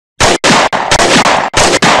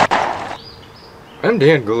I'm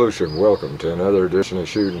Dan Galusha and welcome to another edition of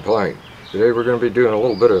Shooting Plink. Today we're going to be doing a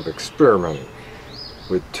little bit of experimenting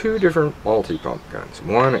with two different multi-pump guns.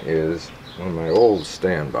 One is one of my old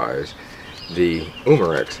standbys, the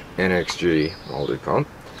Umarex NXG multi-pump,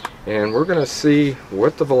 and we're going to see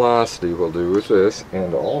what the velocity will do with this,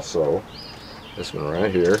 and also this one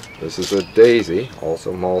right here. This is a Daisy,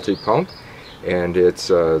 also multi-pump, and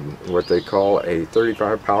it's what they call a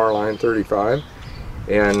 35 Powerline 35.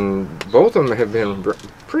 And both of them have been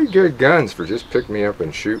pretty good guns for just pick me up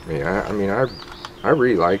and shoot me. I mean, I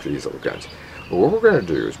really like these little guns. But what we're going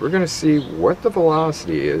to do is we're going to see what the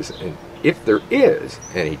velocity is, and if there is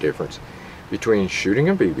any difference between shooting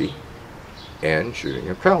a BB and shooting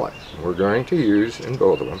a pellet. We're going to use, in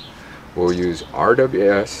both of them, we'll use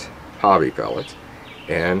RWS hobby pellets,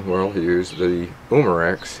 and we'll use the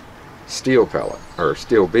Umarex steel pellet, or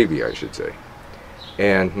steel BB I should say.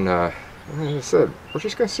 And as I said, we're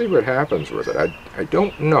just going to see what happens with it. I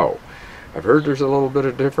don't know. I've heard there's a little bit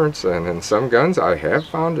of difference, and in some guns I have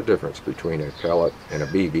found a difference between a pellet and a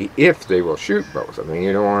BB if they will shoot both. I mean,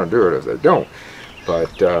 you don't want to do it if they don't,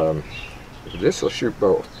 but this will shoot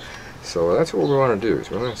both. So that's what we want to do, is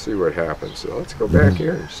we want to see what happens. So let's go back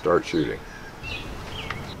here and start shooting.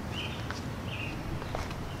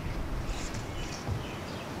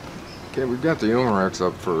 Okay, we've got the Umarex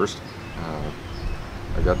up first.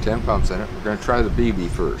 I got 10 pumps in it. We're going to try the BB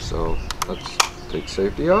first, so let's take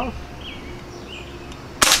safety off.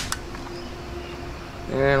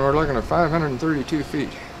 And we're looking at 532 feet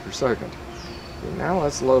per second. Okay, now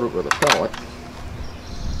let's load it with a pellet.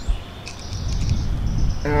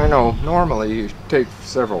 And I know normally you take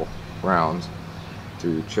several rounds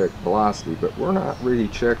to check velocity, but we're not really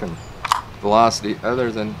checking velocity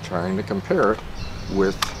other than trying to compare it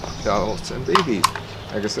with pellets and BBs.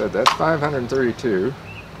 Like I said, that's 532.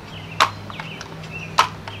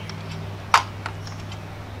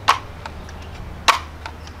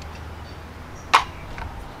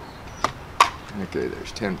 Okay,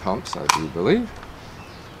 there's 10 pumps, I do believe.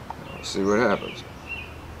 Let's see what happens.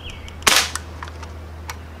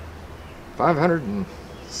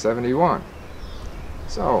 571.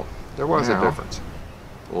 So, there was a difference.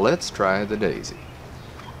 Let's try the Daisy.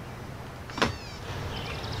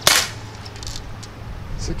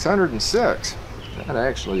 606. That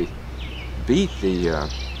actually beat the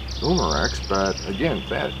Umarex, but again,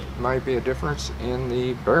 that might be a difference in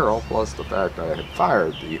the barrel, plus the fact I had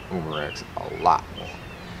fired the Umarex a lot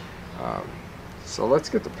more. So let's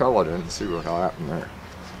get the pellet in and see what will happen there.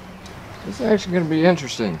 This is actually going to be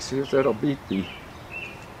interesting. See if that'll beat the...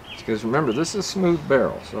 Because remember, this is a smooth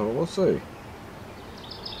barrel, so we'll see.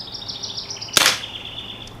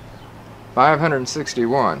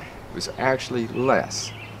 561. It was actually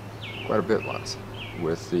less, quite a bit less,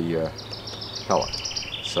 with the pellet.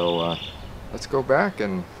 So let's go back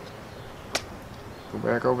and go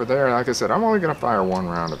back over there. Like I said, I'm only going to fire one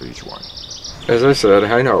round of each one. As I said,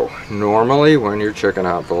 I know, normally when you're checking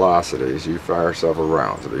out velocities, you fire several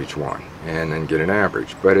rounds of each one and then get an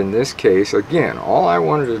average. But in this case, again, all I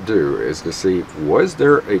wanted to do is to see, was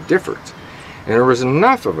there a difference? And there was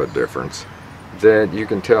enough of a difference that you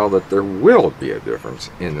can tell that there will be a difference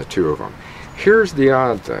in the two of them. Here's the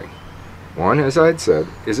odd thing. One, as I'd said,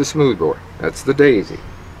 is a smoothbore. That's the Daisy.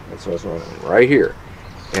 That's what's right here.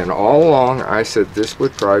 And all along I said this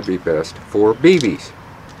would probably be best for BBs.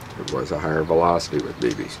 It was a higher velocity with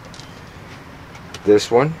BBs. This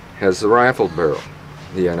one has the rifled barrel,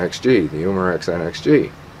 the NXG, the Umarex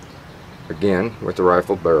NXG. Again, with the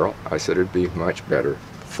rifled barrel, I said it'd be much better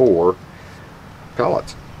for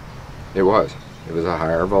pellets. It was. It was a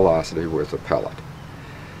higher velocity with a pellet.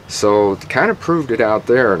 So it kind of proved it out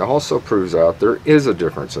there, and also proves out there is a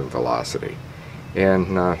difference in velocity.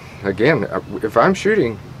 And again, if I'm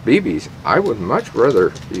shooting BBs, I would much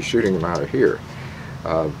rather be shooting them out of here.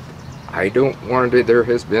 I don't want to, there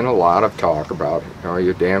has been a lot of talk about,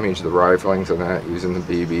 you damage the riflings and that using the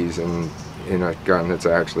BBs in a gun that's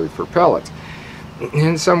actually for pellets.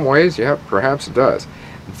 In some ways, yeah, perhaps it does.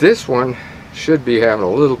 This one should be having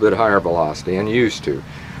a little bit higher velocity, and used to,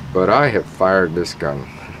 but I have fired this gun.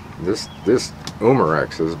 This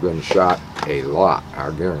Umarex has been shot a lot,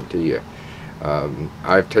 I guarantee you.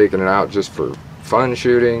 I've taken it out just for fun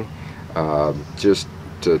shooting, just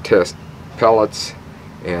to test pellets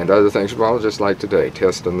and other things, well, just like today,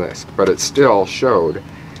 testing this, but it still showed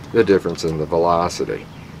the difference in the velocity.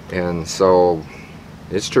 And so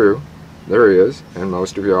it's true, there is, and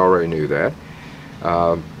most of you already knew that,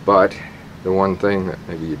 but the one thing that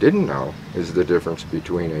maybe you didn't know is the difference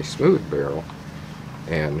between a smooth barrel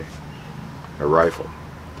and a rifle.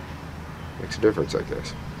 Makes a difference, I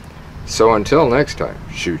guess. So until next time,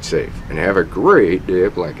 shoot safe and have a great day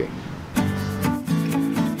of plinking.